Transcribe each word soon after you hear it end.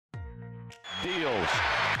Deals.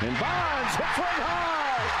 And Bonds hits one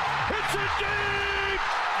high. Hits it deep.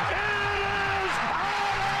 It is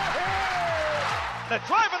out of here. The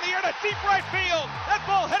drive in the air to deep right field. That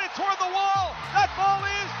ball headed toward the wall. That ball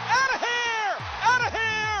is out of here. Out of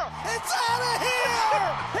here. It's out of here.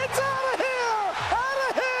 It's out of here. Out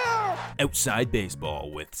of here. Outside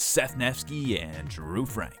Baseball with Seth Nevsky and Drew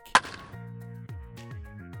Frank.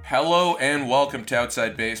 Hello and welcome to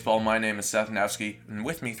Outside Baseball. My name is Seth Nevsky, and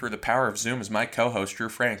with me through the power of Zoom is my co-host, Drew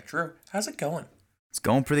Frank. Drew, how's it going? It's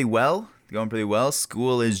going pretty well.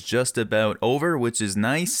 School is just about over, which is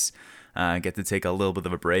nice. I get to take a little bit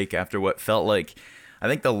of a break after what felt like, I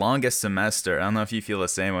think, the longest semester. I don't know if you feel the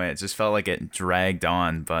same way. It just felt like it dragged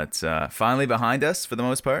on, but finally behind us for the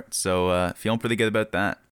most part. So feeling pretty good about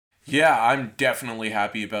that. Yeah, I'm definitely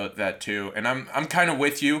happy about that too. And I'm kind of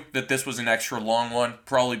with you that this was an extra long one,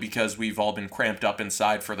 probably because we've all been cramped up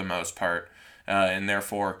inside for the most part. And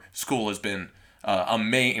therefore, school has been a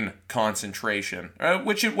main concentration,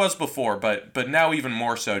 which it was before, but now even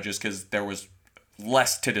more so just because there was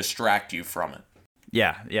less to distract you from it.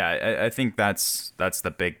 Yeah, I think that's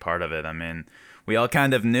the big part of it. I mean, we all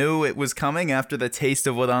kind of knew it was coming after the taste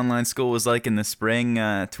of what online school was like in the spring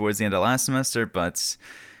towards the end of last semester, but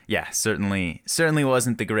yeah, certainly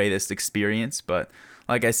wasn't the greatest experience. But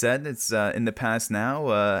like I said, it's in the past now.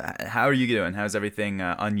 How are you doing? How's everything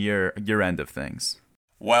on your end of things?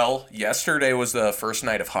 Well, yesterday was the first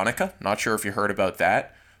night of Hanukkah. Not sure if you heard about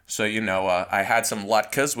that. So, I had some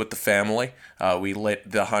latkes with the family. We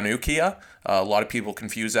lit the Hanukkah. A lot of people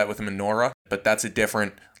confuse that with a menorah, but that's a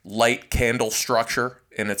different light candle structure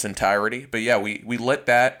in its entirety. But yeah, we lit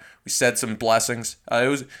that. We said some blessings.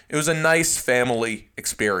 It was a nice family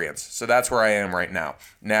experience. So that's where I am right now.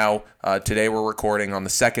 Now, today we're recording on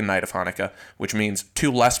the second night of Hanukkah, which means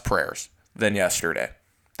 2 less prayers than yesterday.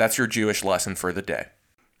 That's your Jewish lesson for the day.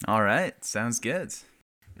 All right. Sounds good.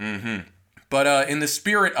 But in the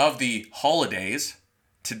spirit of the holidays,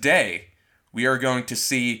 today we are going to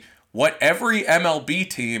see what every MLB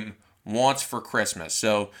team wants for Christmas.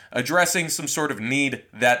 So addressing some sort of need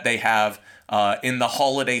that they have in the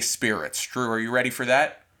holiday spirits. Drew, are you ready for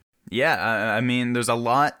that? Yeah, I mean, there's a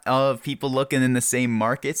lot of people looking in the same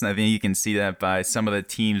markets, and I think you can see that by some of the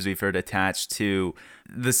teams we've heard attached to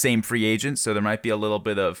the same free agents. So there might be a little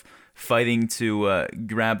bit of fighting to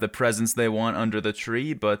grab the presents they want under the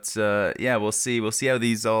tree, but yeah, we'll see how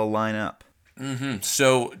these all line up.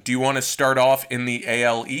 So do you want to start off in the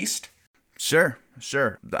AL East? Sure.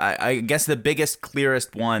 I guess the biggest,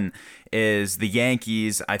 clearest one is the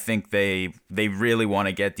Yankees. I think they really want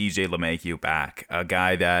to get DJ LeMahieu back, a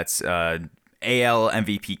guy that's AL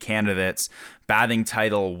MVP candidates, batting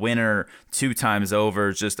title winner 2 times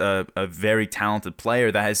over, just a very talented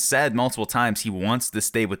player that has said multiple times he wants to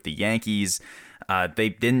stay with the Yankees. They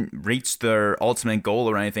didn't reach their ultimate goal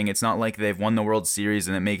or anything. It's not like they've won the World Series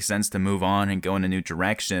and it makes sense to move on and go in a new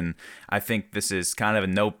direction. I think this is kind of a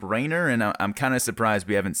no-brainer, and I'm kind of surprised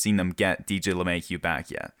we haven't seen them get DJ LeMahieu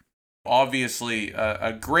back yet. Obviously,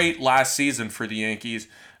 a great last season for the Yankees.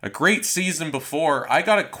 A great season before. I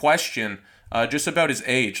got a question just about his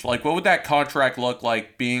age. Like, what would that contract look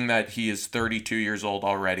like, being that he is 32 years old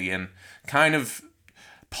already and kind of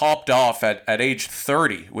popped off at age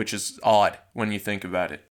 30, which is odd when you think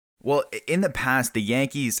about it. Well, in the past, the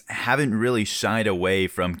Yankees haven't really shied away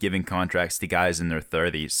from giving contracts to guys in their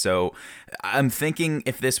 30s. So I'm thinking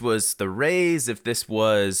if this was the Rays, if this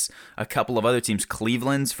was a couple of other teams,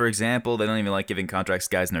 Cleveland's, for example, they don't even like giving contracts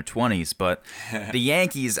to guys in their 20s. But the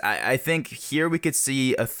Yankees, I think here we could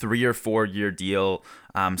see a 3 or 4 year deal,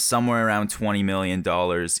 somewhere around $20 million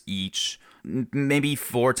each. Maybe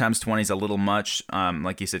 4 times 20 is a little much,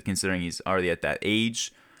 like you said, considering he's already at that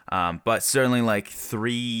age. But certainly like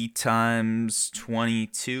 3 times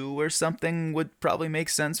 22 or something would probably make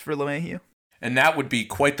sense for LeMahieu. And that would be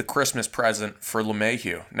quite the Christmas present for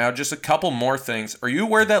LeMahieu. Now, just a couple more things. Are you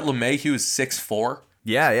aware that LeMahieu is 6'4"?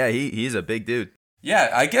 Yeah, he's a big dude. Yeah,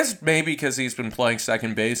 I guess maybe because he's been playing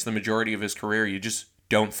second base the majority of his career, you just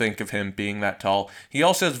don't think of him being that tall. He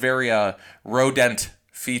also has very rodent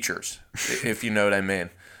features, if you know what I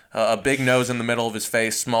mean. A big nose in the middle of his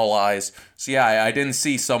face, small eyes. So yeah, I didn't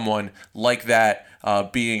see someone like that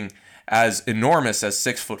being as enormous as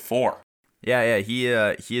 6'4". Yeah, he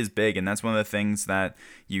is big, and that's one of the things that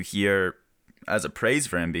you hear as a praise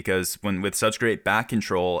for him, because when with such great back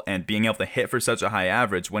control and being able to hit for such a high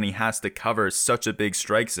average, when he has to cover such a big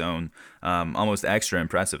strike zone, almost extra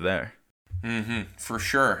impressive there. For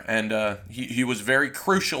sure. And he was very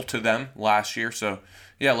crucial to them last year. So,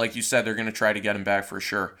 yeah, like you said, they're going to try to get him back for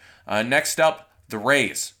sure. Next up, the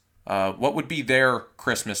Rays. What would be their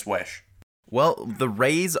Christmas wish? Well, the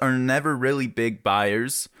Rays are never really big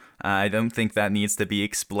buyers. I don't think that needs to be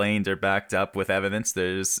explained or backed up with evidence.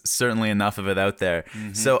 There's certainly enough of it out there.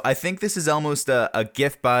 So I think this is almost a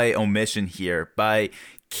gift by omission here, by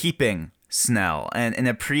keeping Snell and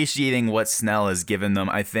appreciating what Snell has given them.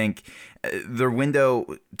 I think their window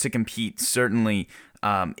to compete certainly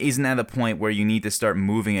isn't at a point where you need to start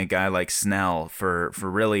moving a guy like Snell for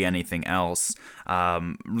really anything else.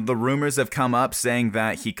 The rumors have come up saying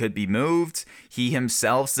that he could be moved. He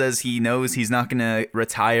himself says he knows he's not going to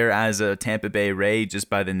retire as a Tampa Bay Ray just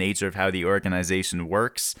by the nature of how the organization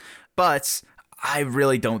works. But I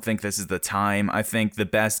really don't think this is the time. I think the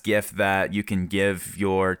best gift that you can give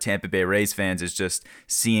your Tampa Bay Rays fans is just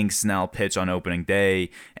seeing Snell pitch on opening day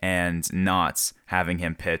and not having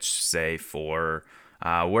him pitch, say, for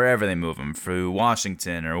wherever they move him, through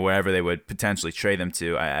Washington or wherever they would potentially trade him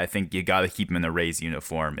to. I think you got to keep him in the Rays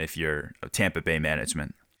uniform if you're Tampa Bay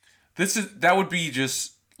management. That would be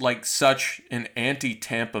just like such an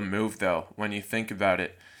anti-Tampa move, though, when you think about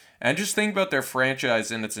it. And just think about their franchise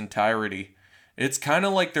in its entirety. It's kind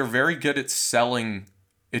of like they're very good at selling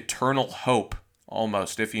eternal hope,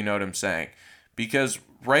 almost, if you know what I'm saying. Because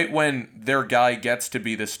right when their guy gets to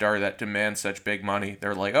be the star that demands such big money,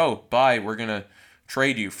 they're like, oh, bye, we're going to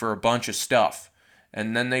trade you for a bunch of stuff.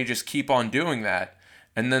 And then they just keep on doing that.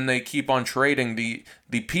 And then they keep on trading the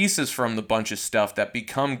pieces from the bunch of stuff that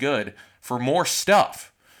become good for more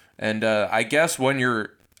stuff. And I guess when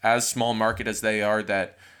you're as small market as they are,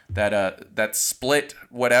 that split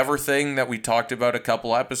whatever thing that we talked about a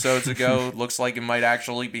couple episodes ago looks like it might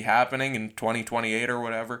actually be happening in 2028 or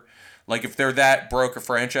whatever. Like, if they're that broke a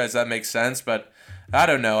franchise, that makes sense. But I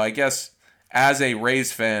don't know. I guess as a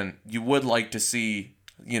Rays fan, you would like to see,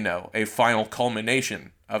 a final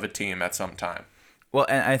culmination of a team at some time. Well,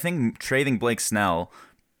 and I think trading Blake Snell,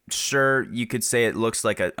 sure, you could say it looks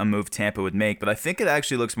like a move Tampa would make, but I think it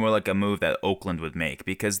actually looks more like a move that Oakland would make,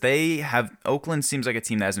 because Oakland seems like a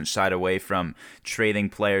team that hasn't shied away from trading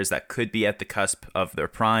players that could be at the cusp of their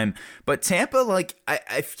prime. But Tampa, like,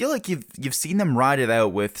 I feel like you've seen them ride it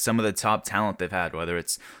out with some of the top talent they've had, whether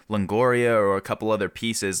it's Longoria or a couple other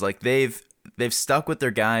pieces. Like, they've stuck with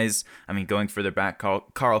their guys. I mean, going further back,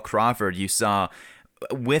 Carl Crawford, you saw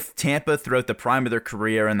with Tampa throughout the prime of their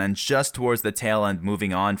career, and then just towards the tail end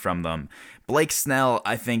moving on from them. Blake Snell,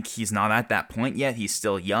 I think he's not at that point yet. He's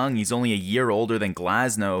still young. He's only a year older than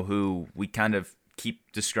Glasnow, who we kind of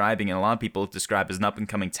keep describing, and a lot of people describe as an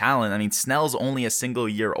up-and-coming talent. I mean, Snell's only a single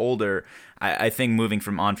year older. I think moving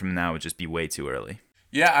from now would just be way too early.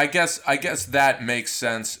 Yeah, I guess that makes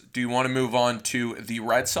sense. Do you want to move on to the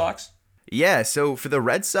Red Sox? Yeah, so for the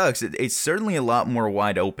Red Sox, it's certainly a lot more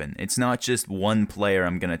wide open. It's not just one player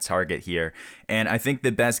I'm going to target here. And I think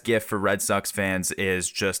the best gift for Red Sox fans is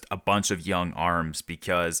just a bunch of young arms,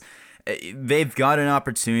 because they've got an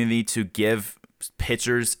opportunity to give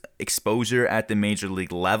pitchers exposure at the major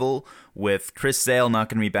league level. With Chris Sale not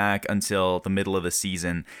going to be back until the middle of the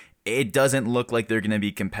season, it doesn't look like they're going to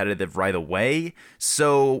be competitive right away.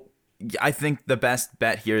 So I think the best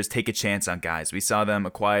bet here is take a chance on guys. We saw them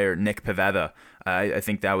acquire Nick Pivetta. I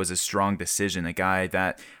think that was a strong decision, a guy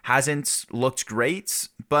that hasn't looked great,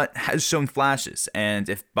 but has shown flashes. And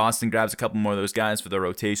if Boston grabs a couple more of those guys for their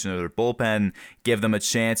rotation or their bullpen, give them a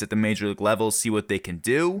chance at the major league level, see what they can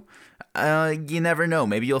do, you never know.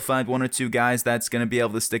 Maybe you'll find one or two guys that's going to be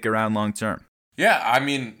able to stick around long term. Yeah, I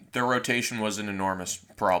mean, their rotation was an enormous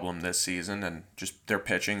problem this season, and just their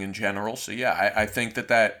pitching in general. So yeah, I think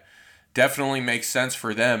that definitely makes sense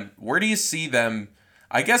for them. Where do you see them,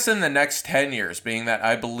 I guess, in the next 10 years, being that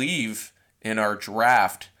I believe in our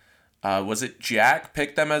draft, was it Jack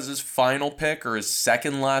picked them as his final pick or his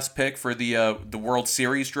second last pick for the World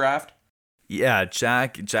Series draft? Yeah,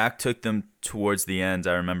 Jack took them towards the end,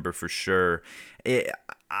 I remember for sure.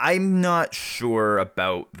 I'm not sure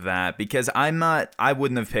about that, because I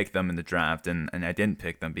wouldn't have picked them in the draft, and I didn't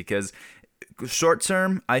pick them because short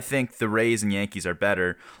term, I think the Rays and Yankees are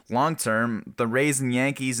better. Long term, the Rays and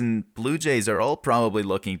Yankees and Blue Jays are all probably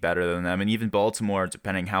looking better than them, and even Baltimore,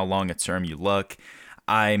 depending how long a term you look.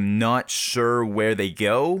 I'm not sure where they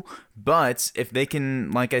go, but if they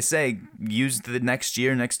can, like I say, use the next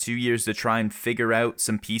 2 years to try and figure out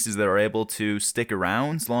some pieces that are able to stick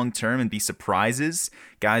around long term and be surprises,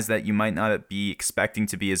 guys that you might not be expecting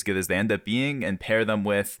to be as good as they end up being, and pair them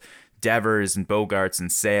with Devers and Bogarts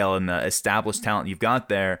and Sale and the established talent you've got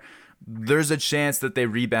there, there's a chance that they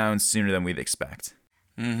rebound sooner than we'd expect.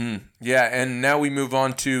 Yeah, and now we move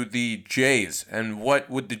on to the Jays. And what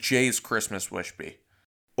would the Jays' Christmas wish be?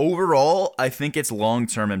 Overall, I think it's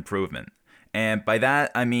long-term improvement. And by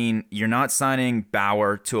that, I mean, you're not signing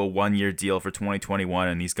Bauer to a 1-year deal for 2021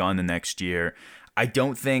 and he's gone the next year. I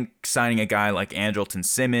don't think signing a guy like Andrelton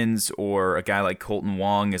Simmons or a guy like Colton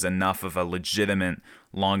Wong is enough of a legitimate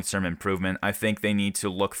long-term improvement. I think they need to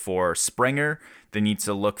look for Springer. They need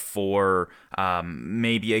to look for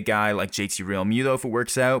maybe a guy like JT Realmuto if it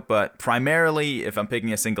works out. But primarily, if I'm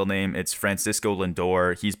picking a single name, it's Francisco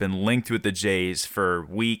Lindor. He's been linked with the Jays for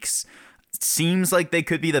weeks. Seems like they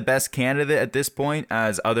could be the best candidate at this point,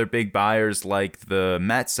 as other big buyers like the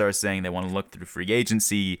Mets are saying they want to look through free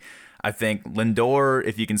agency. I think Lindor,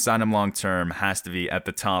 if you can sign him long-term, has to be at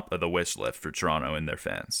the top of the wish list for Toronto and their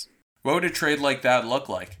fans. What would a trade like that look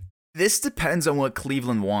like? This depends on what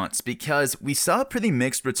Cleveland wants, because we saw a pretty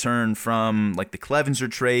mixed return from like the Clevenger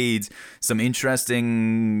trades, some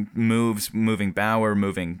interesting moves, moving Bauer,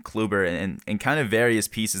 moving Kluber, and kind of various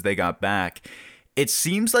pieces they got back. It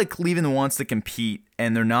seems like Cleveland wants to compete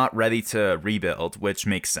and they're not ready to rebuild, which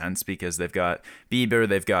makes sense because they've got Bieber,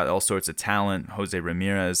 they've got all sorts of talent, Jose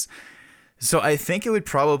Ramirez. So I think it would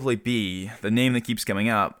probably be, the name that keeps coming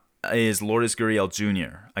up is Lourdes Gurriel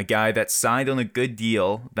Jr., a guy that signed on a good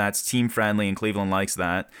deal, that's team-friendly and Cleveland likes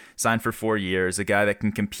that, signed for 4 years, a guy that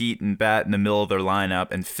can compete and bat in the middle of their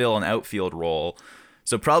lineup and fill an outfield role.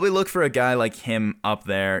 So probably look for a guy like him up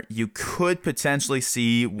there. You could potentially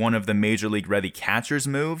see one of the Major League ready catchers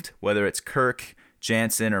moved, whether it's Kirk,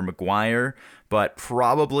 Jansen, or McGuire, but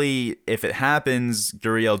probably if it happens,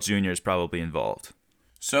 Gurriel Jr. is probably involved.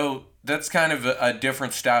 So that's kind of a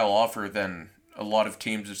different style offer than a lot of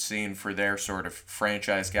teams have seen for their sort of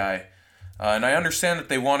franchise guy. And I understand that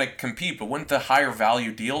they want to compete, but wouldn't the higher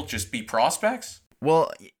value deal just be prospects?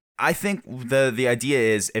 Well, I think the idea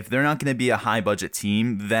is if they're not going to be a high budget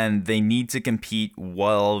team, then they need to compete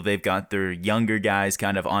while they've got their younger guys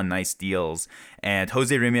kind of on nice deals. And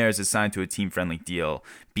Jose Ramirez is signed to a team-friendly deal.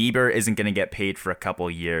 Bieber isn't going to get paid for a couple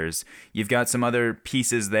years. You've got some other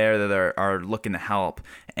pieces there that are looking to help.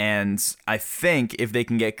 And I think if they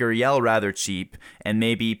can get Gurriel rather cheap and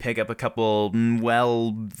maybe pick up a couple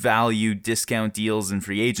well-valued discount deals in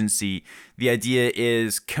free agency, the idea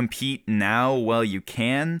is compete now while you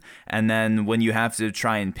can, and then when you have to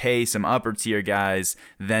try and pay some upper-tier guys,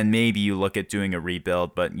 then maybe you look at doing a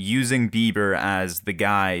rebuild. But using Bieber as the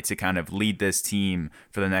guy to kind of lead this team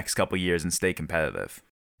for the next couple years and stay competitive.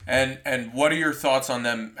 And what are your thoughts on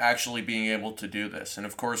them actually being able to do this? And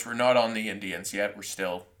of course, we're not on the Indians yet. We're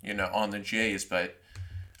still, on the Jays. But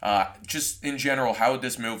just in general, how would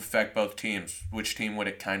this move affect both teams? Which team would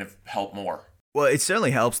it kind of help more? Well, it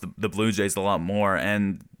certainly helps the Blue Jays a lot more.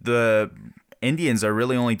 And the Indians are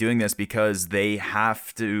really only doing this because they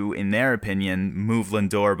have to, in their opinion, move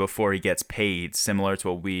Lindor before he gets paid, similar to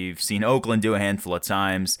what we've seen Oakland do a handful of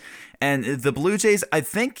times. And the Blue Jays, I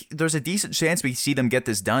think there's a decent chance we see them get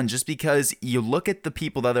this done just because you look at the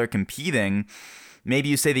people that are competing. Maybe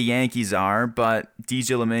you say the Yankees are, but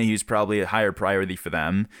DJ LeMahieu's probably a higher priority for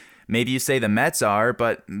them. Maybe you say the Mets are,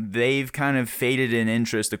 but they've kind of faded in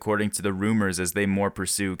interest according to the rumors as they more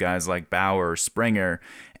pursue guys like Bauer or Springer.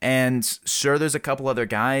 And sure, there's a couple other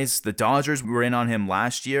guys. The Dodgers were in on him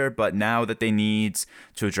last year, but now that they need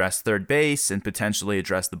to address third base and potentially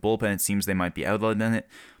address the bullpen, it seems they might be out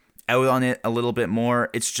on it a little bit more.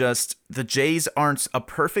 It's just the Jays aren't a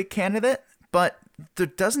perfect candidate, but there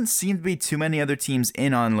doesn't seem to be too many other teams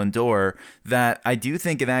in on Lindor that I do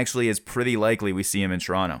think it actually is pretty likely we see him in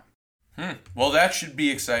Toronto. Well, that should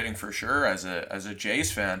be exciting for sure as a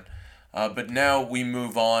Jays fan. But now we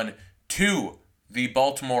move on to the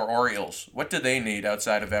Baltimore Orioles. What do they need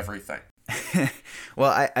outside of everything?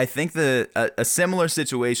 Well, I think a similar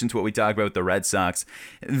situation to what we talked about with the Red Sox.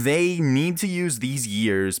 They need to use these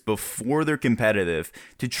years before they're competitive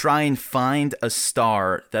to try and find a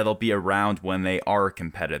star that'll be around when they are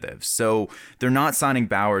competitive. So they're not signing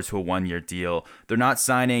Bauer to a 1-year deal. They're not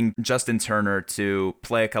signing Justin Turner to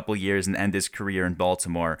play a couple years and end his career in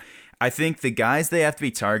Baltimore. I think the guys they have to be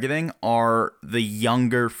targeting are the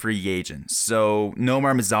younger free agents. So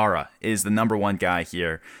Nomar Mazara is the number one guy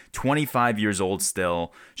here, 25 years old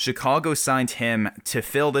still. Chicago signed him to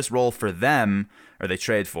fill this role for them, or they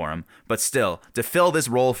traded for him, but still, to fill this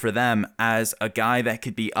role for them as a guy that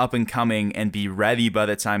could be up and coming and be ready by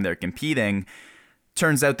the time they're competing.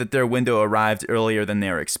 Turns out that their window arrived earlier than they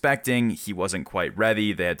were expecting. He wasn't quite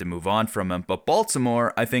ready. They had to move on from him. But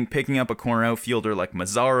Baltimore, I think picking up a corner outfielder like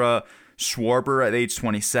Mazara, Schwarber at age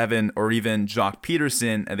 27, or even Jock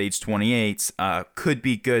Peterson at age 28 could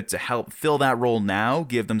be good to help fill that role now,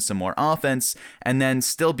 give them some more offense, and then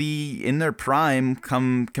still be in their prime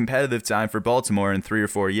come competitive time for Baltimore in 3 or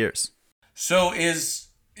 4 years. So is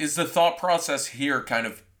the thought process here kind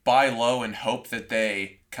of buy low and hope that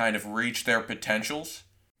they kind of reach their potentials?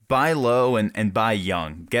 Buy low and buy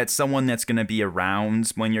young. Get someone that's going to be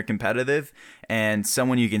around when you're competitive and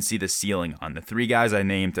someone you can see the ceiling on. The three guys I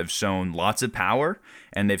named have shown lots of power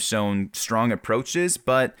and they've shown strong approaches,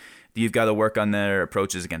 but you've got to work on their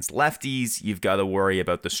approaches against lefties. You've got to worry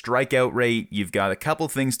about the strikeout rate. You've got a couple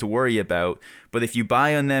things to worry about. But if you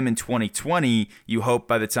buy on them in 2020, you hope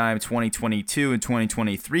by the time 2022 and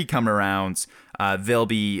 2023 come around, they'll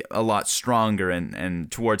be a lot stronger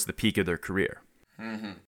and towards the peak of their career.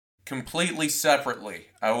 Mm-hmm. Completely separately,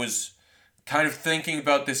 I was kind of thinking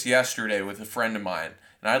about this yesterday with a friend of mine,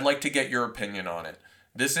 and I'd like to get your opinion on it.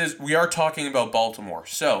 We are talking about Baltimore.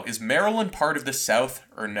 So, is Maryland part of the South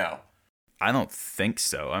or no? I don't think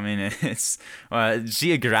so. I mean, it's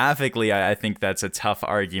geographically, I think that's a tough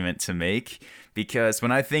argument to make because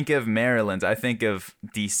when I think of Maryland, I think of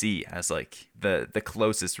DC as like the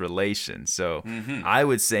closest relation. So I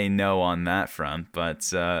would say no on that front.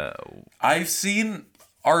 But I've seen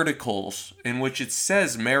articles in which it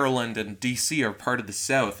says Maryland and DC are part of the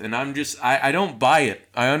South, and I don't buy it.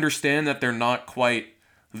 I understand that they're not quite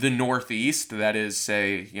the Northeast, that is,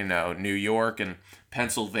 say, New York and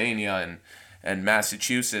Pennsylvania and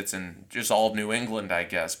Massachusetts and just all of New England, I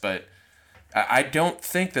guess, but I don't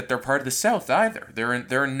think that they're part of the South either.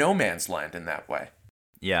 They're in no man's land in that way.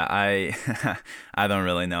 Yeah, I don't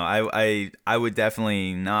really know. I would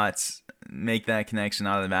definitely not make that connection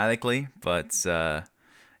automatically, but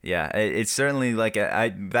yeah, it's certainly like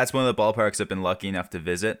that's one of the ballparks I've been lucky enough to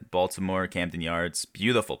visit. Baltimore, Camden Yards,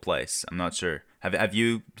 beautiful place. I'm not sure. Have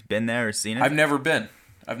you been there or seen it? I've never been.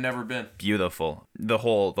 Beautiful. The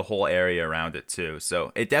whole area around it too.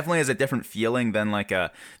 So it definitely has a different feeling than like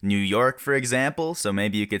a New York, for example. So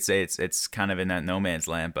maybe you could say it's kind of in that no man's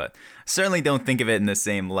land, but I certainly don't think of it in the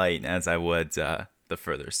same light as I would the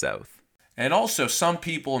further south. And also, some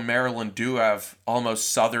people in Maryland do have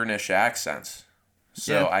almost southernish accents.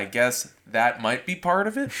 So yeah. I guess that might be part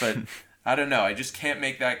of it, but I don't know. I just can't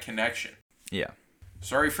make that connection. Yeah.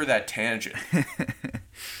 Sorry for that tangent.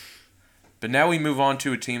 But now we move on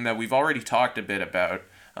to a team that we've already talked a bit about,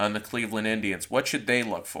 the Cleveland Indians. What should they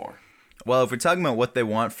look for? Well, if we're talking about what they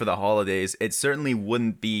want for the holidays, it certainly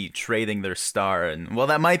wouldn't be trading their star. And, well,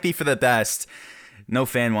 that might be for the best. No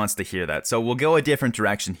fan wants to hear that. So we'll go a different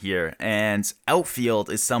direction here. And outfield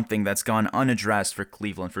is something that's gone unaddressed for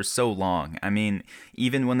Cleveland for so long. I mean,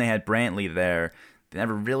 even when they had Brantley there, they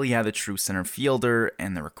never really had a true center fielder,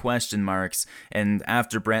 and there were question marks. And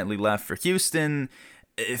after Brantley left for Houston,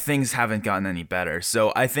 things haven't gotten any better.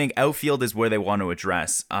 So I think outfield is where they want to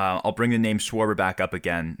address. I'll bring the name Schwarber back up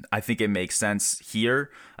again. I think it makes sense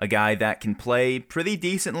here. A guy that can play pretty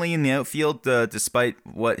decently in the outfield, despite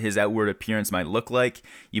what his outward appearance might look like.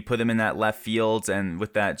 You put him in that left field, and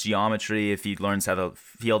with that geometry, if he learns how to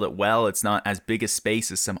field it well, it's not as big a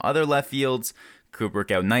space as some other left fields. Could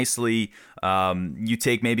work out nicely. You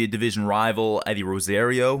take maybe a division rival, Eddie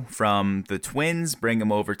Rosario, from the Twins, bring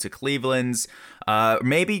him over to Cleveland's.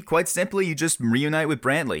 Maybe, quite simply, you just reunite with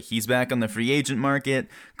Brantley. He's back on the free agent market,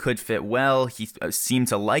 could fit well. He seemed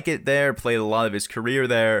to like it there, played a lot of his career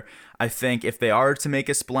there. I think if they are to make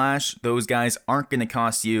a splash, those guys aren't going to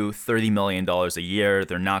cost you $30 million a year.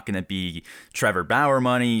 They're not going to be Trevor Bauer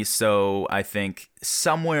money. So I think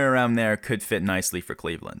somewhere around there could fit nicely for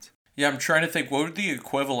Cleveland. Yeah, I'm trying to think, what would the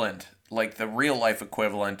equivalent, like the real-life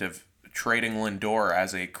equivalent of trading Lindor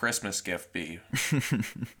as a Christmas gift be?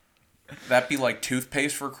 That be like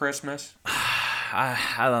toothpaste for Christmas? I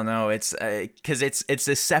don't know. It's because it's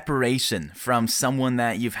a separation from someone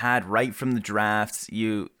that you've had right from the draft.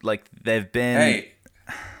 They've been.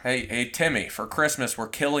 Hey, Timmy! For Christmas, we're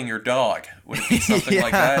killing your dog. Would it be something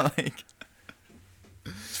like that?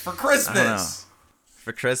 It's for Christmas.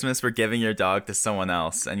 For Christmas, we're giving your dog to someone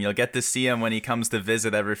else, and you'll get to see him when he comes to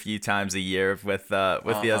visit every few times a year with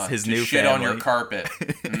his new shit family. On your carpet.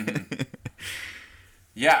 Mm-hmm.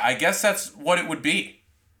 Yeah, I guess that's what it would be.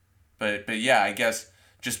 But yeah, I guess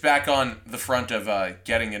just back on the front of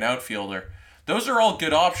getting an outfielder, those are all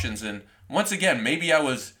good options. And once again, maybe I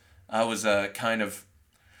was kind of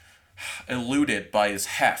eluded by his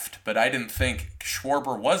heft, but I didn't think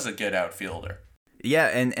Schwarber was a good outfielder. Yeah,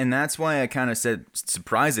 and that's why I kind of said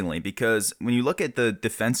surprisingly, because when you look at the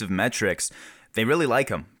defensive metrics, they really like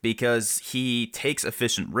him because he takes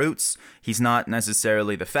efficient routes. He's not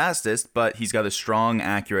necessarily the fastest, but he's got a strong,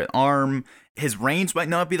 accurate arm. His range might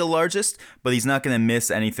not be the largest, but he's not going to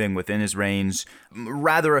miss anything within his range.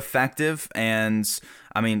 Rather effective, and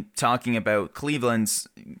I mean, talking about Cleveland's,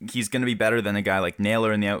 he's going to be better than a guy like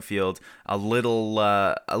Naylor in the outfield. A little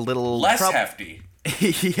less hefty.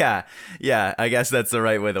 Yeah, I guess that's the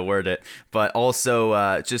right way to word it. But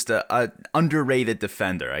also just a underrated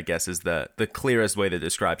defender, I guess, is the clearest way to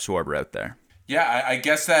describe Schwarber out there. Yeah, I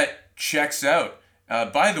guess that checks out.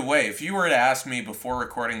 By the way, if you were to ask me before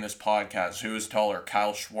recording this podcast who is taller,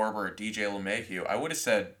 Kyle Schwarber or DJ LeMahieu, I would have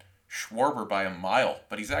said Schwarber by a mile,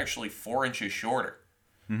 but he's actually 4 inches shorter.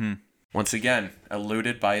 Mm-hmm. Once again,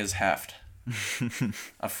 eluded by his heft.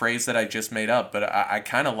 A phrase that I just made up, but I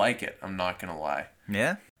kind of like it, I'm not going to lie.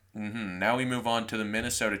 Yeah? Now we move on to the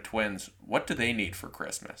Minnesota Twins. What do they need for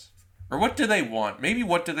Christmas? Or what do they want? Maybe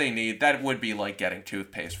what do they need? That would be like getting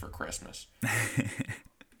toothpaste for Christmas.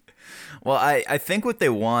 Well, I think what they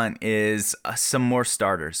want is some more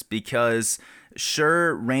starters because,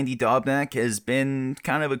 sure, Randy Dobnak has been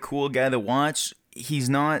kind of a cool guy to watch. He's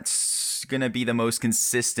not going to be the most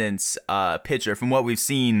consistent pitcher from what we've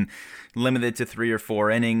seen, limited to 3 or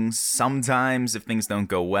 4 innings. Sometimes, if things don't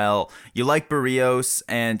go well, you like Barrios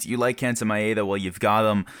and you like Kenta Maeda while you've got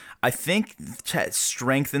them. I think to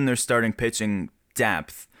strengthen their starting pitching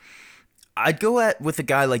depth, I'd go with a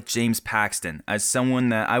guy like James Paxton as someone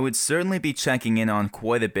that I would certainly be checking in on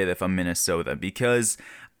quite a bit if I'm Minnesota, because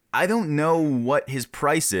I don't know what his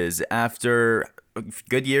price is after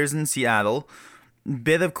good years in Seattle,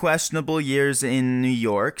 bit of questionable years in New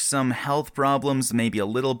York, some health problems maybe a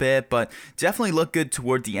little bit, but definitely looked good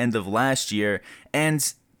toward the end of last year.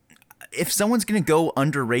 And if someone's going to go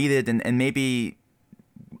underrated and maybe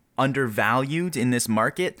undervalued in this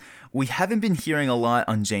market, we haven't been hearing a lot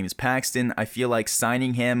on James Paxton. I feel like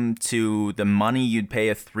signing him to the money you'd pay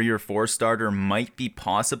a 3 or 4 starter might be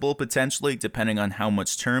possible potentially, depending on how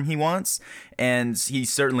much term he wants. And he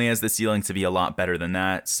certainly has the ceiling to be a lot better than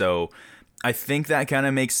that. So I think that kind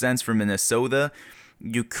of makes sense for Minnesota.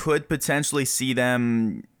 You could potentially see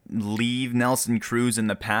them leave Nelson Cruz in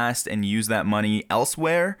the past and use that money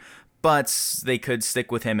elsewhere, but they could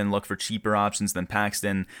stick with him and look for cheaper options than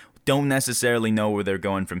Paxton. Don't necessarily know where they're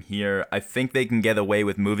going from here. I think they can get away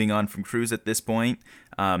with moving on from Cruz at this point,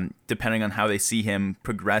 depending on how they see him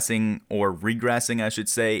progressing or regressing, I should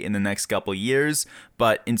say, in the next couple years.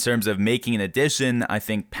 But in terms of making an addition, I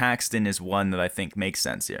think Paxton is one that I think makes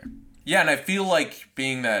sense here. Yeah, and I feel like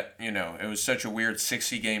being that, it was such a weird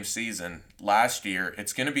 60-game season last year,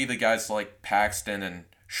 it's going to be the guys like Paxton and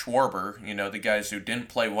Schwarber, the guys who didn't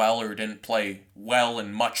play well or didn't play well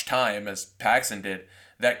in much time as Paxton did,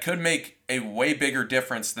 that could make a way bigger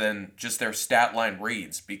difference than just their stat line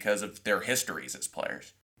reads because of their histories as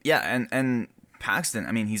players. Yeah, and Paxton,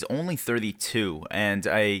 I mean, he's only 32, and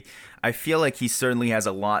I feel like he certainly has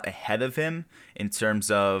a lot ahead of him in terms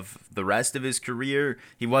of the rest of his career.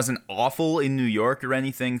 He wasn't awful in New York or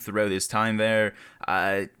anything throughout his time there.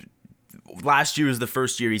 Last year was the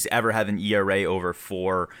first year he's ever had an ERA over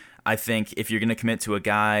 4. I think if you're going to commit to a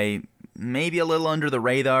guy maybe a little under the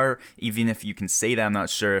radar, even if you can say that, I'm not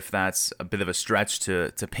sure if that's a bit of a stretch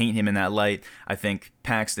to paint him in that light. I think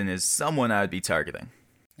Paxton is someone I would be targeting.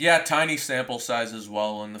 Yeah, tiny sample size as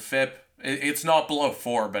well, and the FIP, it's not below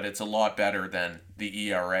 4, but it's a lot better than the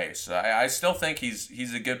ERA. So I still think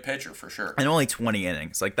he's a good pitcher for sure. And only 20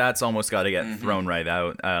 innings. Like, that's almost got to get thrown right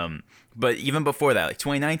out. But even before that, like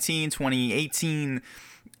 2019, 2018,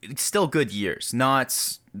 still good years. Not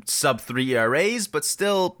sub-3 ERAs, but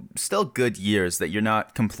still good years that you're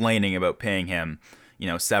not complaining about paying him,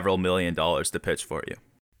 several $1 million to pitch for you.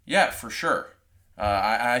 Yeah, for sure.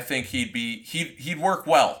 I think he'd work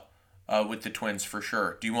well with the Twins for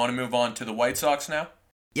sure. Do you want to move on to the White Sox now?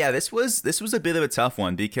 Yeah, this was a bit of a tough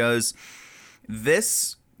one because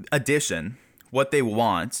this addition, what they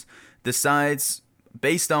want, decides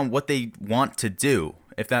based on what they want to do,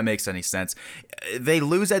 if that makes any sense. They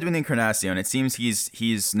lose Edwin Encarnacion. It seems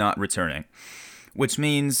he's not returning, which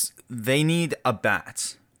means they need a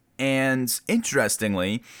bat. And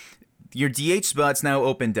interestingly, your DH spot's now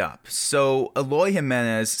opened up. So Eloy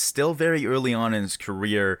Jimenez, still very early on in his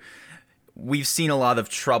career, we've seen a lot of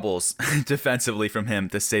troubles defensively from him,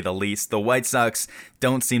 to say the least. The White Sox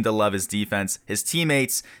don't seem to love his defense. His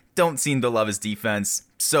teammates don't seem to love his defense.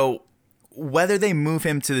 So whether they move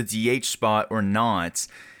him to the DH spot or not,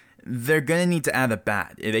 they're going to need to add a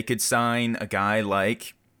bat. They could sign a guy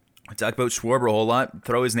like, I talk about Schwarber a whole lot,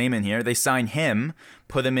 throw his name in here. They sign him,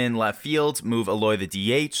 put him in left field, move Eloy the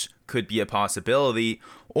DH, could be a possibility.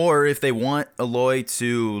 Or if they want Eloy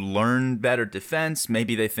to learn better defense,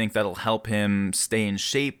 maybe they think that'll help him stay in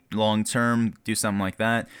shape long term, do something like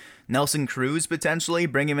that. Nelson Cruz, potentially,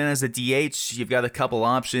 bring him in as a DH. You've got a couple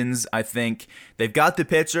options. I think they've got the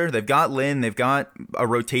pitcher, they've got Lynn, they've got a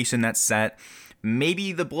rotation that's set.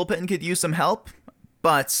 Maybe the bullpen could use some help,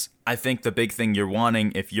 but I think the big thing you're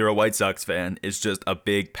wanting if you're a White Sox fan is just a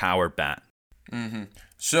big power bat.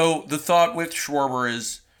 So the thought with Schwarber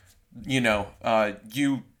is,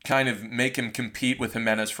 you kind of make him compete with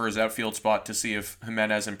Jimenez for his outfield spot to see if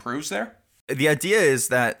Jimenez improves there? The idea is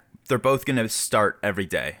that they're both going to start every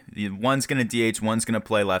day. One's going to DH, one's going to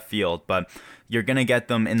play left field, but you're going to get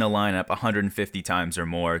them in the lineup 150 times or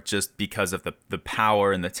more just because of the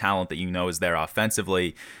power and the talent that is there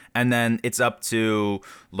offensively. And then it's up to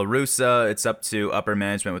La Russa, it's up to upper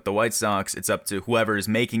management with the White Sox, it's up to whoever is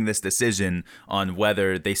making this decision on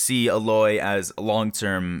whether they see Eloy as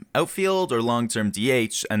long-term outfield or long-term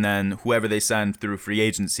DH, and then whoever they sign through free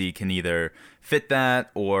agency can either fit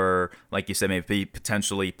that or, like you said, maybe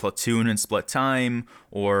potentially platoon and split time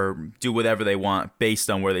or do whatever they want based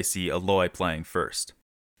on where they see Eloy playing first.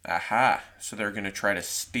 Aha, so they're going to try to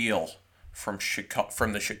steal from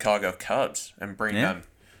the Chicago Cubs and bring them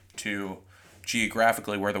to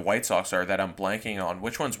geographically where the White Sox are that I'm blanking on.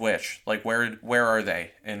 Which one's which? Like, where are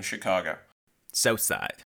they in Chicago? South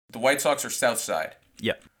side. The White Sox are south side.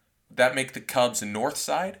 Yep. That make the Cubs north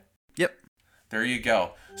side? Yep. There you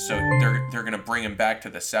go. So they're going to bring him back to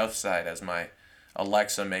the south side as my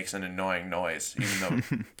Alexa makes an annoying noise, even though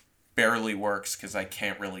it barely works because I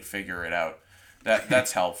can't really figure it out.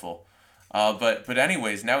 That's helpful. But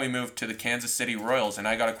anyways, now we move to the Kansas City Royals, and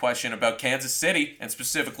I got a question about Kansas City, and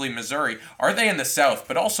specifically Missouri. Are they in the South?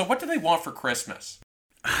 But also, what do they want for Christmas?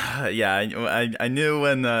 Yeah, I knew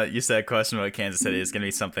when you said a question about Kansas City is going to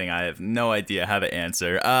be something I have no idea how to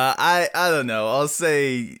answer. I don't know. I'll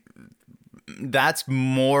say that's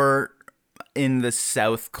more in the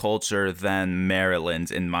South culture than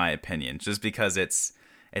Maryland, in my opinion, just because it's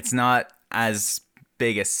not as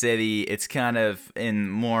big a city. It's kind of in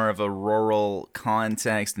more of a rural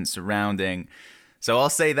context and surrounding. So I'll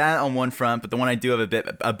say that on one front, but the one I do have a bit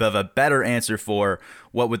of a better answer for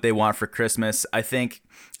what would they want for Christmas. I think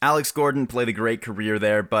Alex Gordon played a great career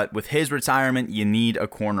there, but with his retirement, you need a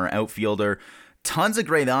corner outfielder. Tons of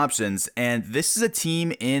great options, and this is a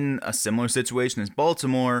team in a similar situation as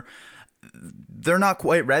Baltimore. They're not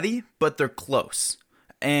quite ready, but they're close.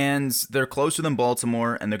 And they're closer than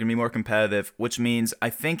Baltimore, and they're going to be more competitive, which means I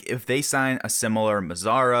think if they sign a similar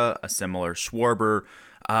Mazara, a similar Schwarber,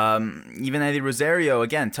 even Eddie Rosario,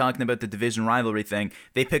 again, talking about the division rivalry thing,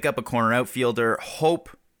 they pick up a corner outfielder, hope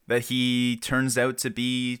that he turns out to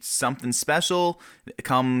be something special.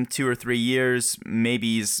 Come 2 or 3 years,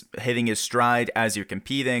 maybe he's hitting his stride as you're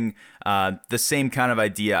competing. The same kind of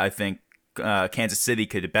idea, I think, Kansas City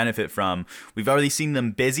could benefit from. We've already seen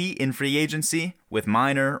them busy in free agency with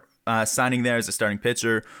Minor signing there as a starting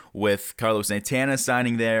pitcher, with Carlos Santana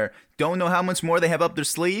signing there. Don't know how much more they have up their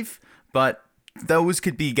sleeve, but those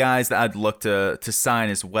could be guys that I'd look to sign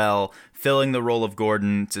as well, filling the role of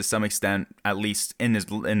Gordon to some extent, at least in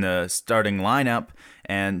the starting lineup,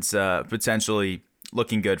 and potentially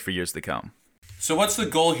looking good for years to come. So what's the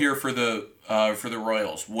goal here for the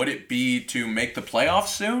Royals? Would it be to make the playoffs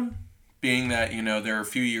soon? Being that, they're a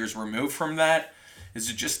few years removed from that? Is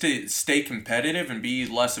it just to stay competitive and be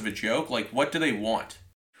less of a joke? Like, what do they want?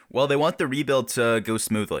 Well, they want the rebuild to go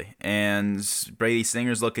smoothly. And Brady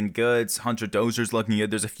Singer's looking good. Hunter Dozier's looking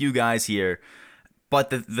good. There's a few guys here. But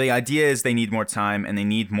the idea is they need more time, and they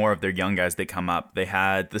need more of their young guys that come up. They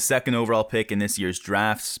had the second overall pick in this year's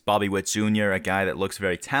drafts, Bobby Witt Jr., a guy that looks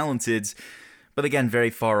very talented, but again, very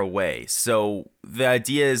far away. So the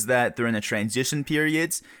idea is that they're in a transition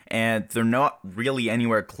period, and they're not really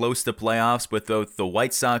anywhere close to playoffs, with both the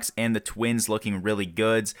White Sox and the Twins looking really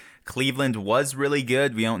good. Cleveland was really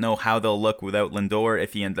good. We don't know how they'll look without Lindor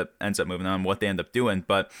if he ends up moving on, what they end up doing.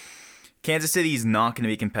 But Kansas City is not going to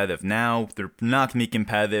be competitive now. They're not going to be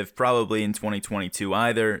competitive probably in 2022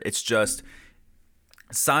 either. It's just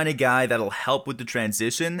sign a guy that'll help with the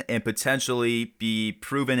transition and potentially be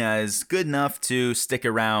proven as good enough to stick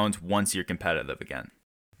around once you're competitive again.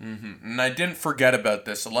 Mm-hmm. And I didn't forget about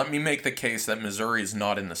this, so let me make the case that Missouri is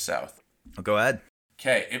not in the South. Oh, go ahead.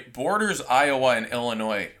 Okay, it borders Iowa and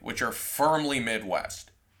Illinois, which are firmly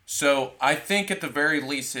Midwest. So I think at the very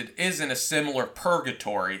least it is in a similar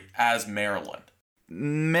purgatory as Maryland.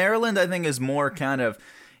 Maryland, I think, is more kind of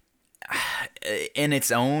in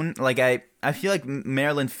its own. Like I feel like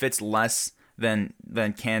Maryland fits less than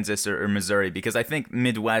Kansas or Missouri, because I think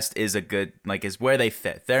Midwest is a good, is where they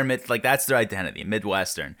fit. They're that's their identity,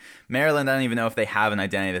 Midwestern. Maryland, I don't even know if they have an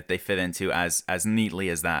identity that they fit into as neatly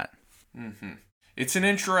as that. Mm-hmm. It's an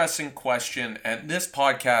interesting question, and this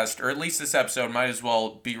podcast, or at least this episode, might as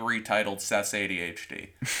well be retitled Seth's ADHD.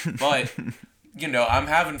 But, I'm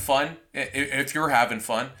having fun. If you're having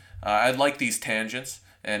fun, I like these tangents,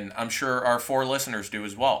 and I'm sure our 4 listeners do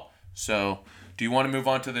as well. So, do you want to move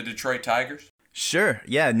on to the Detroit Tigers? Sure.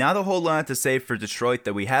 Yeah, not a whole lot to say for Detroit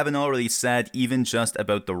that we haven't already said, even just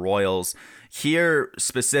about the Royals. Here,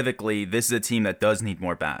 specifically, this is a team that does need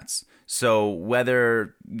more bats. So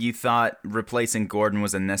whether you thought replacing Gordon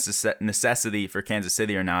was a necessity for Kansas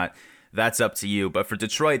City or not, that's up to you. But for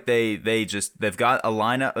Detroit, they've got a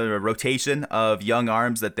lineup, a rotation of young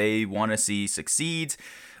arms that they want to see succeed.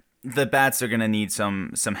 The bats are going to need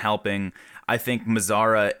some helping. I think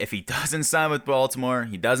Mazara, if he doesn't sign with Baltimore,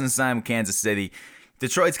 he doesn't sign with Kansas City,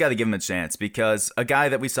 Detroit's got to give him a chance, because a guy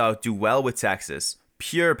that we saw do well with Texas,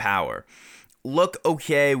 pure power, look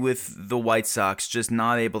okay with the White Sox, just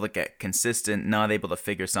not able to get consistent, not able to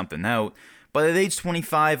figure something out. But at age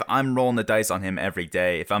 25, I'm rolling the dice on him every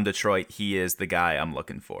day. If I'm Detroit, he is the guy I'm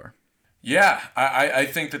looking for. Yeah, I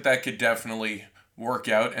think that could definitely work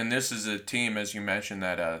out. And this is a team, as you mentioned,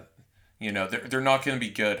 that they're not going to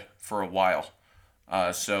be good for a while.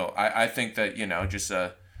 So I think that just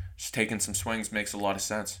taking some swings makes a lot of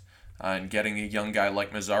sense. And getting a young guy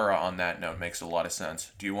like Mazara on that note makes a lot of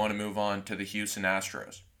sense. Do you want to move on to the Houston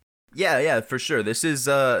Astros? Yeah, for sure. This is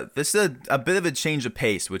a bit of a change of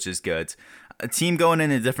pace, which is good. A team going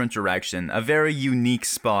in a different direction, a very unique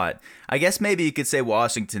spot. I guess maybe you could say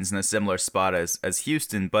Washington's in a similar spot as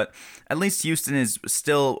Houston, but at least Houston is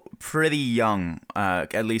still pretty young,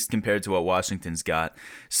 at least compared to what Washington's got.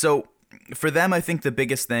 So for them, I think the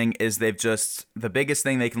biggest thing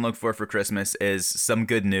they can look for Christmas is some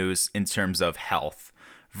good news in terms of health.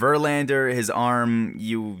 Verlander, his arm,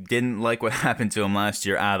 you didn't like what happened to him last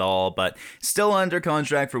year at all, but still under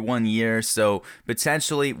contract for 1 year, so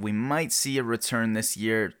potentially we might see a return this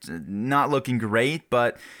year. Not looking great,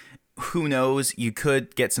 but who knows? You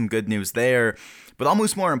could get some good news there. But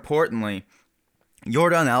almost more importantly,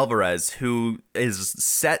 Yordan Alvarez, who is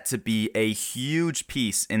set to be a huge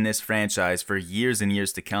piece in this franchise for years and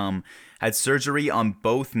years to come, had surgery on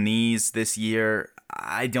both knees this year.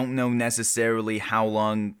 I don't know necessarily how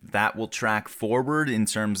long that will track forward in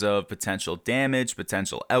terms of potential damage,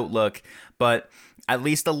 potential outlook, but at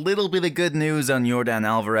least a little bit of good news on Yordan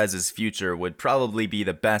Alvarez's future would probably be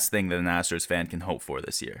the best thing that an Astros fan can hope for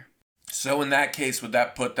this year. So in that case, would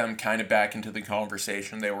that put them kind of back into the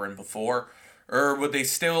conversation they were in before, or would they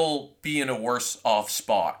still be in a worse off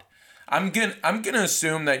spot? I'm gonna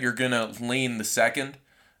assume that you're gonna lean the second.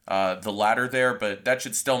 The latter there, but that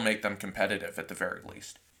should still make them competitive at the very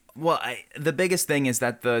least. Well, the biggest thing is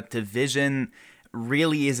that the division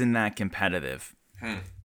really isn't that competitive.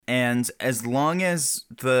 And as long as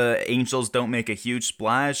the Angels don't make a huge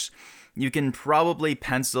splash, you can probably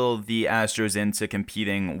pencil the Astros into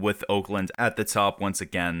competing with Oakland at the top once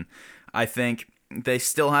again. I think they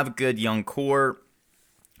still have a good young core.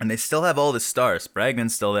 And they still have all the stars.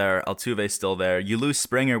 Bregman's still there. Altuve's still there. You lose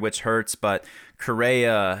Springer, which hurts, but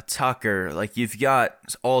Correa, Tucker, you've got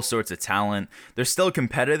all sorts of talent. They're still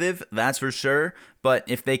competitive, that's for sure. But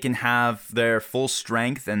if they can have their full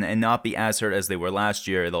strength and not be as hurt as they were last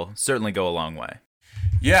year, it'll certainly go a long way.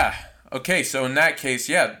 Yeah. Okay, so in that case,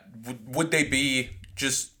 would they be,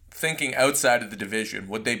 just thinking outside of the division,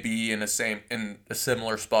 would they be in a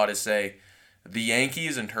similar spot as, say, the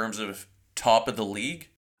Yankees in terms of top of the league?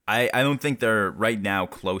 I don't think they're right now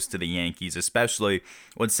close to the Yankees, especially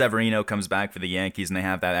when Severino comes back for the Yankees and they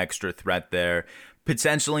have that extra threat there.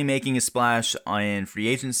 Potentially making a splash in free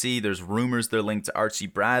agency. There's rumors they're linked to Archie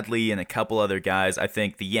Bradley and a couple other guys. I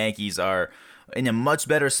think the Yankees are in a much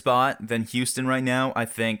better spot than Houston right now. I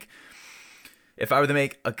think if I were to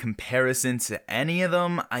make a comparison to any of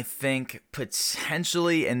them, I think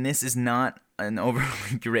potentially, and this is not an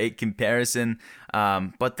overly great comparison,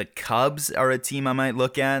 but the Cubs are a team I might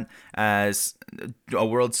look at as a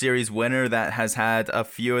World Series winner that has had a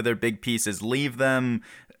few of their big pieces leave them.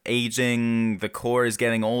 Aging, the core is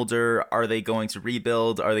getting older. Are they going to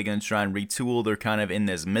rebuild? Are they going to try and retool? They're kind of in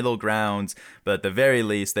this middle ground, but at the very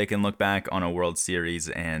least, they can look back on a World Series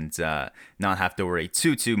and not have to worry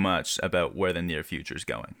too much about where the near future is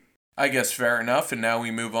going. I guess fair enough, and now we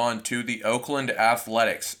move on to the Oakland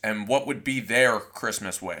Athletics, and what would be their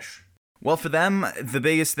Christmas wish? Well, for them, the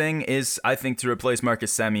biggest thing is, I think, to replace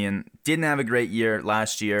Marcus Semien. Didn't have a great year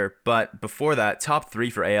last year, but before that, top 3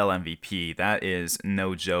 for AL MVP. That is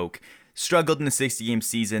no joke. Struggled in the 60-game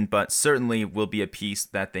season, but certainly will be a piece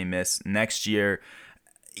that they miss next year.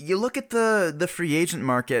 You look at the free agent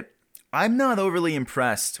market, I'm not overly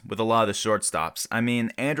impressed with a lot of the shortstops. I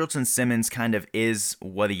mean, Andrelton Simmons kind of is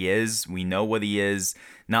what he is. We know what he is.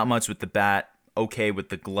 Not much with the bat, okay with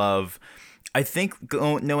the glove. I think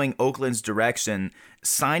knowing Oakland's direction,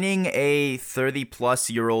 signing a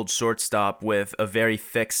 30-plus-year-old shortstop with a very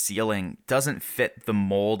fixed ceiling doesn't fit the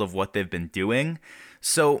mold of what they've been doing.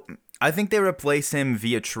 So I think they replace him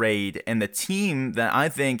via trade, and the team that I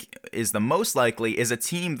think is the most likely is a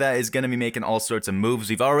team that is going to be making all sorts of moves.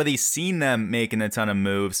 We've already seen them making a ton of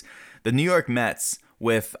moves. The New York Mets,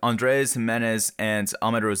 with Andres Jimenez and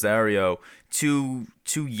Ahmed Rosario, two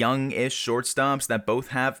young-ish shortstops that both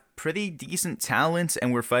have pretty decent talent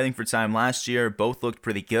and were fighting for time last year. Both looked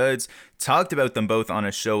pretty good. Talked about them both on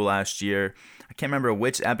a show last year. I can't remember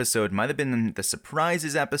which episode. Might have been the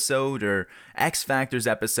Surprises episode or X Factors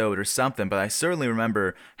episode or something, but I certainly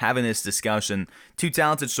remember having this discussion. Two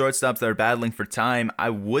talented shortstops that are battling for time. I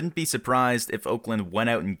wouldn't be surprised if Oakland went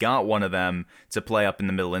out and got one of them to play up in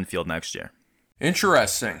the middle infield next year.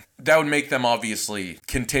 Interesting. That would make them obviously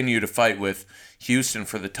continue to fight with Houston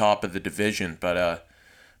for the top of the division, but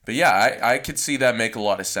yeah, I could see that make a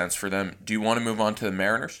lot of sense for them. Do you want to move on to the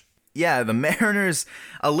Mariners? Yeah, the Mariners,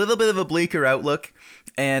 a little bit of a bleaker outlook,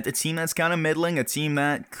 and a team that's kind of middling, a team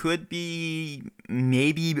that could be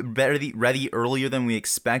maybe ready earlier than we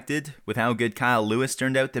expected with how good Kyle Lewis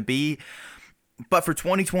turned out to be. But for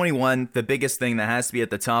 2021, the biggest thing that has to be at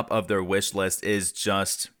the top of their wish list is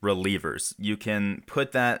just relievers. You can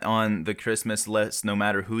put that on the Christmas list no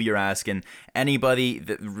matter who you're asking. Anybody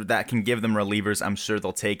that can give them relievers, I'm sure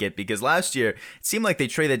they'll take it. Because last year, it seemed like they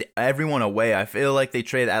traded everyone away. I feel like they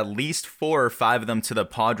traded at least 4 or 5 of them to the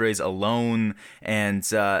Padres alone. And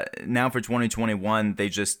now for 2021, they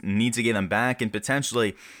just need to get them back and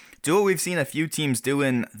potentially do what we've seen a few teams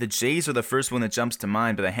doing. The Jays are the first one that jumps to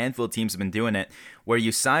mind, but a handful of teams have been doing it, where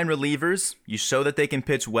you sign relievers, you show that they can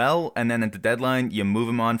pitch well, and then at the deadline, you move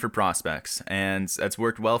them on for prospects. And that's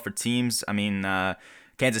worked well for teams. I mean,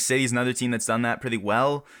 Kansas City's another team that's done that pretty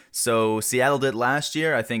well. So Seattle did last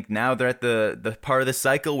year. I think now they're at the part of the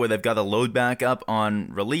cycle where they've got to load back up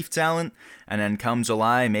on relief talent, and then come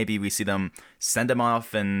July, maybe we see them send them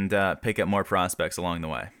off and pick up more prospects along the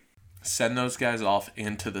way. Send those guys off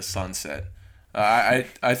into the sunset.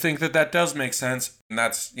 I think that does make sense, and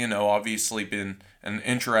that's, obviously been an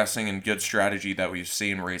interesting and good strategy that we've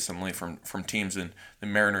seen recently from teams in the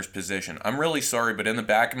Mariners' position. I'm really sorry, but in the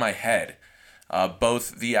back of my head,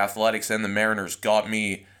 both the Athletics and the Mariners got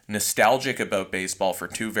me nostalgic about baseball for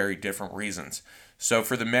 2 very different reasons. So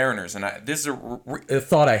for the Mariners, and this is a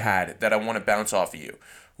thought I had that I want to bounce off of you.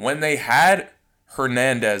 When they had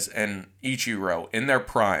Hernandez and Ichiro in their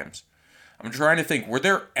primes, I'm trying to think, were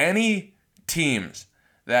there any teams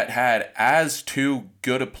that had as 2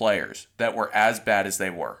 good of players that were as bad as they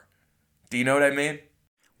were? Do you know what I mean?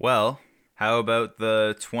 Well, how about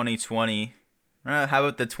the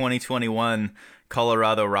 2021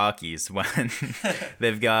 Colorado Rockies when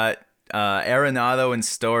they've got Arenado and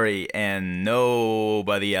Story and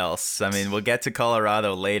nobody else? I mean, we'll get to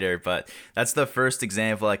Colorado later, but that's the first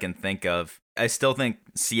example I can think of. I still think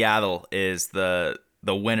Seattle is the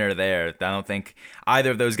winner there. I don't think either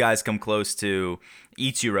of those guys come close to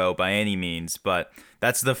Ichiro by any means, but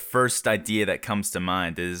that's the first idea that comes to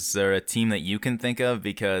mind. Is there a team that you can think of?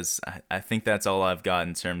 Because I think that's all I've got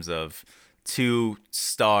in terms of 2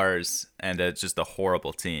 stars and just a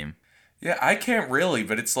horrible team. Yeah, I can't really,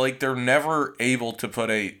 but it's like they're never able to put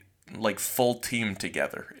a full team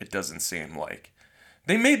together, it doesn't seem like.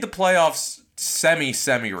 They made the playoffs semi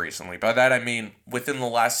recently. By that I mean within the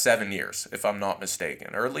last 7 years, if I'm not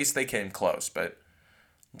mistaken. Or at least they came close. But,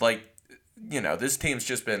 this team's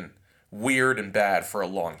just been weird and bad for a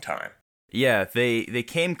long time. Yeah, they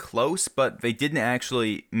came close, but they didn't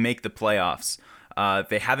actually make the playoffs.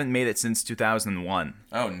 They haven't made it since 2001.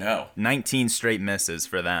 Oh, no. 19 straight misses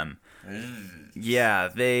for them. Yeah,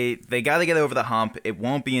 they got to get over the hump. It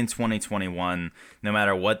won't be in 2021, no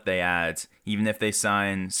matter what they add. Even if they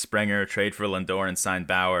sign Springer, trade for Lindor, and sign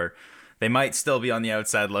Bauer, they might still be on the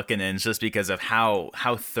outside looking in just because of how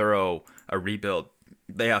thorough a rebuild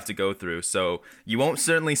they have to go through. So you won't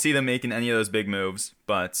certainly see them making any of those big moves,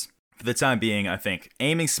 but for the time being, I think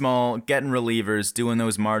aiming small, getting relievers, doing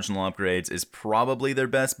those marginal upgrades is probably their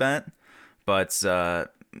best bet. But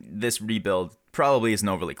this rebuild probably isn't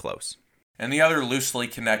overly close. And the other loosely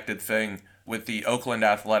connected thing with the Oakland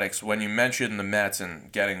Athletics, when you mentioned the Mets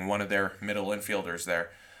and getting one of their middle infielders there,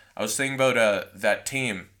 I was thinking about that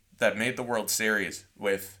team that made the World Series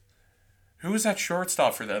with, who was that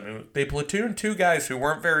shortstop for them? They platooned 2 guys who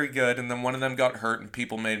weren't very good, and then one of them got hurt, and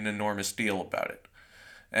people made an enormous deal about it.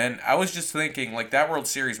 And I was just thinking, that World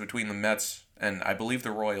Series between the Mets and I believe the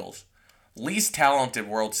Royals, least talented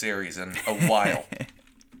World Series in a while.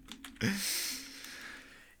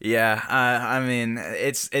 Yeah, I mean,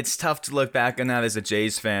 it's tough to look back on that as a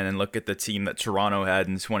Jays fan and look at the team that Toronto had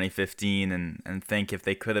in 2015 and think if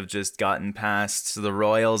they could have just gotten past the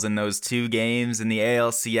Royals in those 2 games in the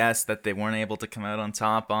ALCS that they weren't able to come out on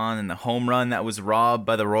top on, and the home run that was robbed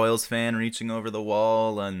by the Royals fan reaching over the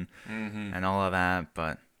wall and all of that.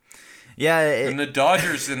 But yeah, and the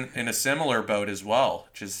Dodgers in a similar boat as well.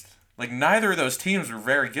 Just like neither of those teams were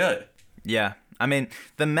very good. Yeah. I mean,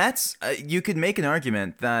 the Mets, you could make an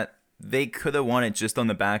argument that they could have won it just on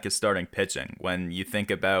the back of starting pitching. When you think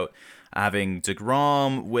about having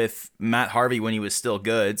DeGrom with Matt Harvey when he was still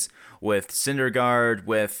good, with Syndergaard,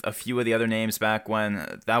 with a few of the other names back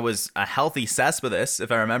when that was a healthy Cespedes,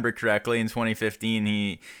 if I remember correctly, in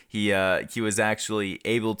 2015, he was actually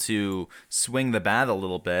able to swing the bat a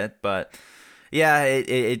little bit. But yeah,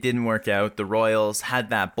 it didn't work out. The Royals had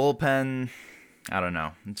that bullpen. I don't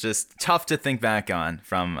know. It's just tough to think back on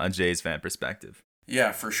from a Jays fan perspective.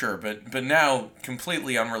 Yeah, for sure. But now,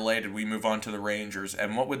 completely unrelated, we move on to the Rangers.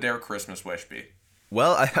 And what would their Christmas wish be?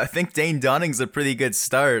 Well, I think Dane Dunning's a pretty good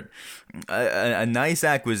start. A nice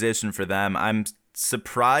acquisition for them. I'm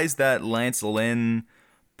surprised that Lance Lynn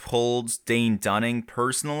pulled Dane Dunning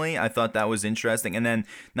personally. I thought that was interesting. And then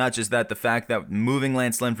not just that, the fact that moving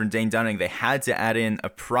Lance Lynn from Dane Dunning, they had to add in a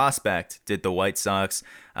prospect, did the White Sox.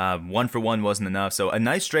 1-for-1 wasn't enough. So a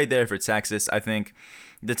nice trade there for Texas. I think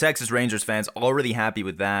the Texas Rangers fans already happy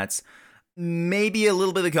with that. Maybe a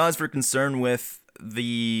little bit of cause for concern with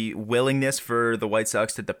the willingness for the White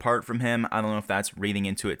Sox to depart from him. I don't know if that's reading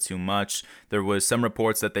into it too much. There was some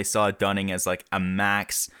reports that they saw Dunning as like a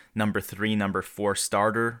max number 3, number 4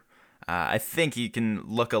 starter. I think you can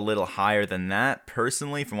look a little higher than that,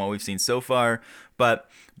 personally, from what we've seen so far. But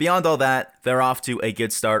beyond all that, they're off to a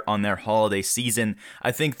good start on their holiday season.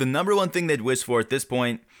 I think the number one thing they'd wish for at this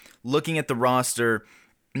point, looking at the roster,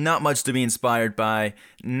 not much to be inspired by,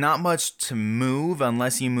 not much to move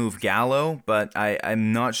unless you move Gallo, but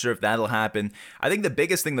I'm not sure if that'll happen. I think the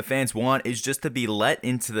biggest thing the fans want is just to be let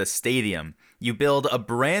into the stadium. You build a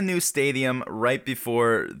brand new stadium right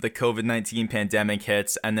before the COVID-19 pandemic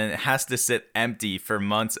hits, and then it has to sit empty for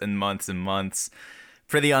months and months and months.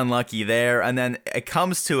 Pretty unlucky there. And then it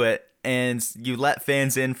comes to it, and you let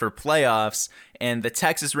fans in for playoffs, and the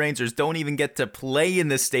Texas Rangers don't even get to play in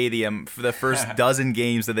the stadium for the first dozen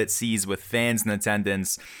games that it sees with fans in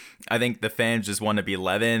attendance. I think the fans just want to be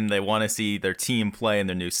let in. They want to see their team play in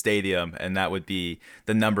their new stadium, and that would be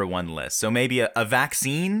the number one list. So maybe a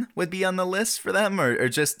vaccine would be on the list for them, or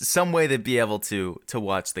just some way to be able to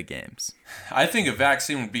watch the games. I think a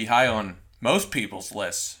vaccine would be high on most people's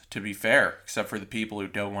lists, to be fair, except for the people who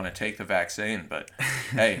don't want to take the vaccine. But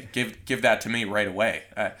hey, give that to me right away.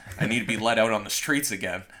 I need to be let out on the streets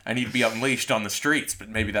again. I need to be unleashed on the streets, but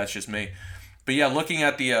maybe that's just me. But yeah, looking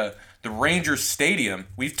at the Rangers Stadium,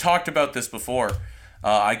 we've talked about this before.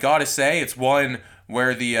 I gotta say, it's one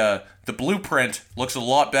where the blueprint looks a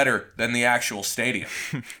lot better than the actual stadium.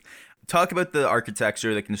 Talk about the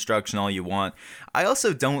architecture, the construction, all you want. I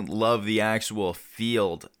also don't love the actual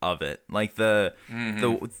field of it. Like the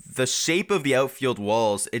shape of the outfield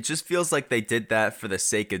walls, it just feels like they did that for the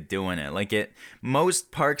sake of doing it. Like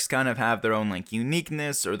most parks kind of have their own like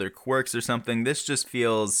uniqueness or their quirks or something. This just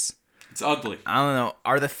feels, it's ugly. I don't know,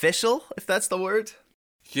 artificial, if that's the word.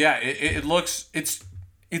 Yeah, it looks,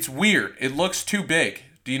 it's weird. It looks too big.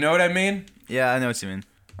 Do you know what I mean? Yeah, I know what you mean.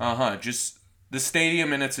 Just the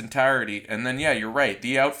stadium in its entirety. And then, yeah, you're right.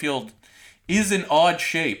 The outfield is an odd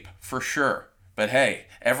shape, for sure. But hey,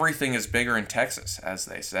 everything is bigger in Texas, as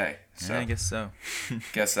they say. So yeah, I guess so.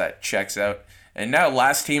 Guess that checks out. And now,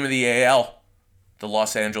 last team of the AL, the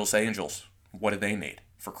Los Angeles Angels. What do they need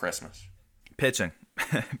for Christmas? Pitching.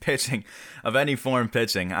 Pitching. Of any form,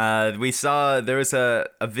 pitching. We saw there was a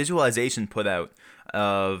visualization put out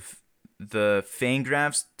of the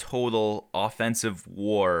Fangraphs total offensive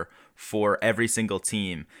WAR for every single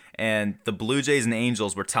team, and the Blue Jays and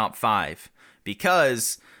Angels were top 5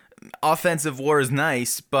 because offensive WAR is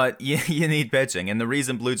nice, but you need pitching. And the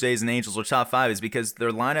reason Blue Jays and Angels were top 5 is because their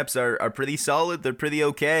lineups are pretty solid. They're pretty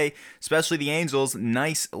okay, especially the Angels.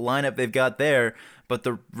 Nice lineup they've got there. But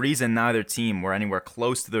the reason neither team were anywhere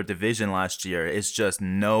close to their division last year is just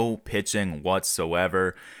no pitching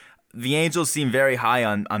whatsoever. The Angels seem very high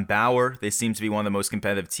on Bauer. They seem to be one of the most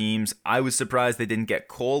competitive teams. I was surprised they didn't get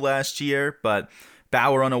Cole last year, but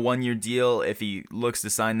Bauer on a 1-year deal, if he looks to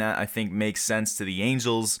sign that, I think makes sense to the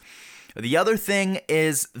Angels. The other thing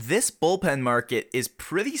is this bullpen market is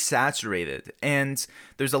pretty saturated, and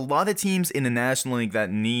there's a lot of teams in the National League that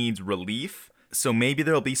need relief, so maybe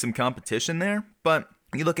there'll be some competition there, but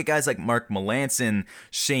you look at guys like Mark Melancon,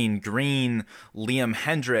 Shane Green, Liam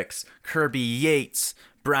Hendricks, Kirby Yates,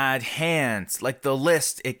 Brad Hand. Like, the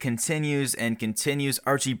list, it continues and continues.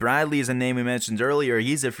 Archie Bradley is a name we mentioned earlier.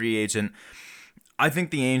 He's a free agent. I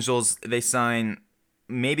think the Angels, they sign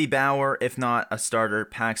maybe Bauer, if not a starter,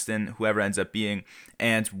 Paxton, whoever ends up being,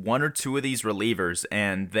 and one or two of these relievers,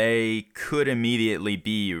 and they could immediately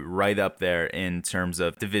be right up there in terms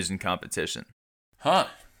of division competition. Huh.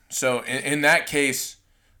 So in that case,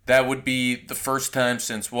 that would be the first time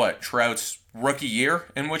since what? Trout's rookie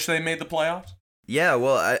year in which they made the playoffs? Yeah,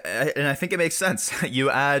 well, I think it makes sense. You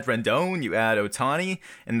add Rendon, you add Ohtani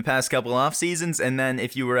in the past couple off seasons, and then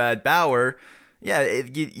if you were at Bauer, yeah,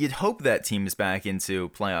 you'd hope that team is back into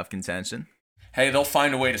playoff contention. Hey, they'll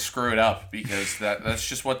find a way to screw it up because that's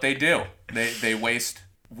just what they do. They waste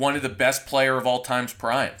one of the best player of all time's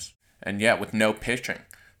primes, and yeah, with no pitching.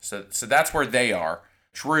 So that's where they are.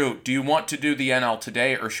 Drew, do you want to do the NL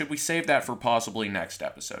today, or should we save that for possibly next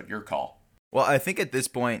episode? Your call. Well, I think at this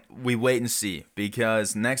point, we wait and see,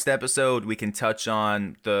 because next episode, we can touch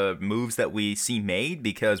on the moves that we see made,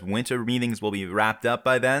 because winter meetings will be wrapped up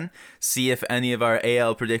by then, see if any of our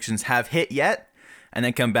AL predictions have hit yet, and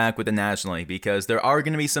then come back with the National League, because there are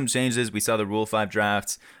going to be some changes. We saw the Rule 5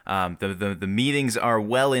 drafts. The meetings are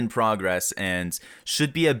well in progress, and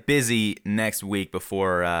should be a busy next week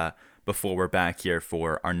before we're back here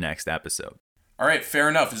for our next episode. All right, fair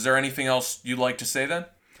enough. Is there anything else you'd like to say then?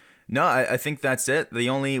 No, I think that's it. The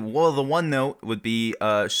one note would be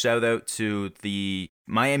a shout out to the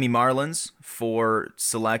Miami Marlins for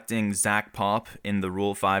selecting Zach Pop in the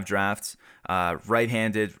Rule 5 draft.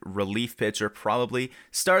 Right-handed relief pitcher, probably.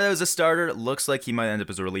 Started out as a starter, looks like he might end up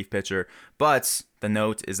as a relief pitcher, but the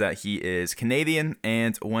note is that he is Canadian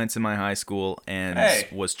and went to my high school and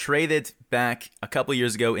was traded back a couple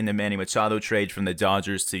years ago in the Manny Machado trade from the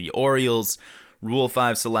Dodgers to the Orioles. Rule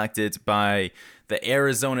 5 selected by the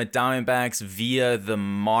Arizona Diamondbacks via the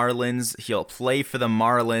Marlins. He'll play for the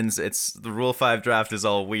Marlins. The Rule 5 draft is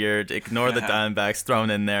all weird. Ignore the Diamondbacks thrown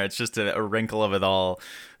in there. It's just a wrinkle of it all.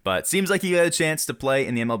 But seems like he got a chance to play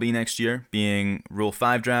in the MLB next year. Being Rule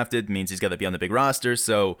 5 drafted means he's got to be on the big roster.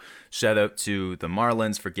 So shout out to the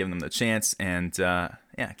Marlins for giving them the chance. And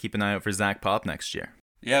keep an eye out for Zach Pop next year.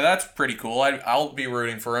 Yeah, that's pretty cool. I'll be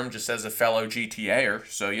rooting for him just as a fellow GTAer.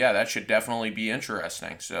 So yeah, that should definitely be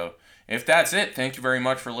interesting. So if that's it, thank you very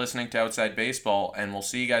much for listening to Outside Baseball, and we'll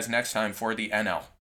see you guys next time for the NL.